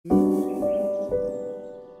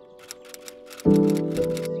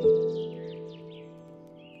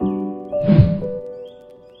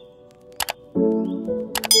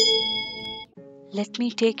me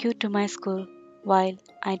take you to my school while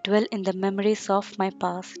I dwell in the memories of my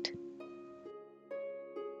past.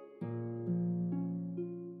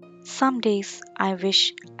 Some days I wish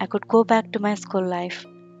I could go back to my school life,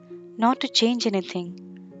 not to change anything,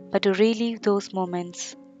 but to relive those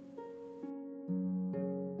moments.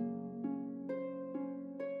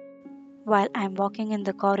 While I'm walking in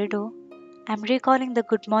the corridor, I'm recalling the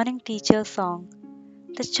good morning teacher song,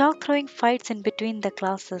 the chalk throwing fights in between the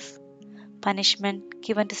classes, punishment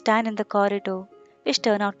given to stand in the corridor, which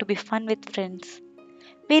turned out to be fun with friends,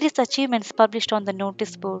 various achievements published on the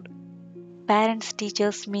notice board, parents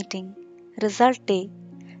teachers meeting, result day,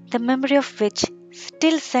 the memory of which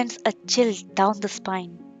still sends a chill down the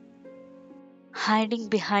spine. Hiding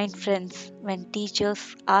behind friends when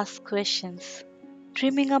teachers ask questions,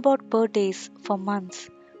 dreaming about birthdays for months,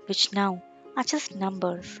 which now are just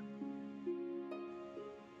numbers.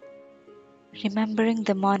 Remembering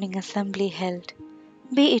the morning assembly held,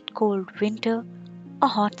 be it cold winter or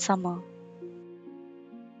hot summer.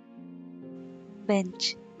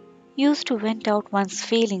 Bench used to vent out one's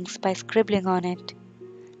feelings by scribbling on it.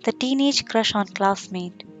 The teenage crush on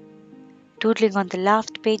classmate, doodling on the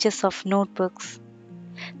last pages of notebooks.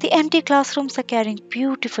 The empty classrooms are carrying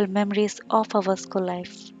beautiful memories of our school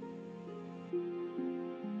life.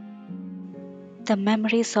 The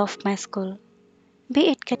memories of my school, be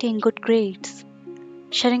it getting good grades,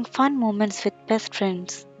 sharing fun moments with best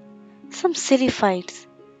friends, some silly fights,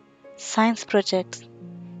 science projects,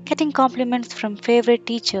 getting compliments from favorite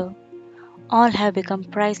teacher, all have become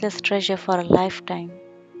priceless treasure for a lifetime.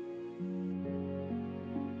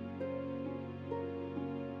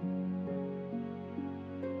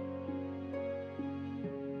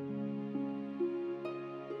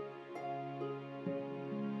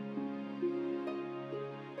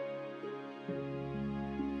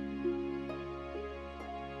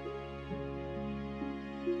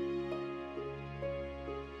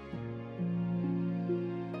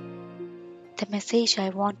 The message I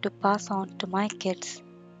want to pass on to my kids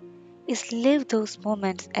is live those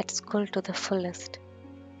moments at school to the fullest.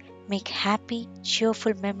 Make happy,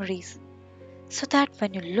 cheerful memories so that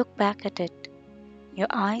when you look back at it, your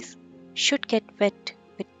eyes should get wet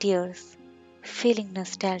with tears, feeling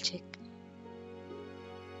nostalgic.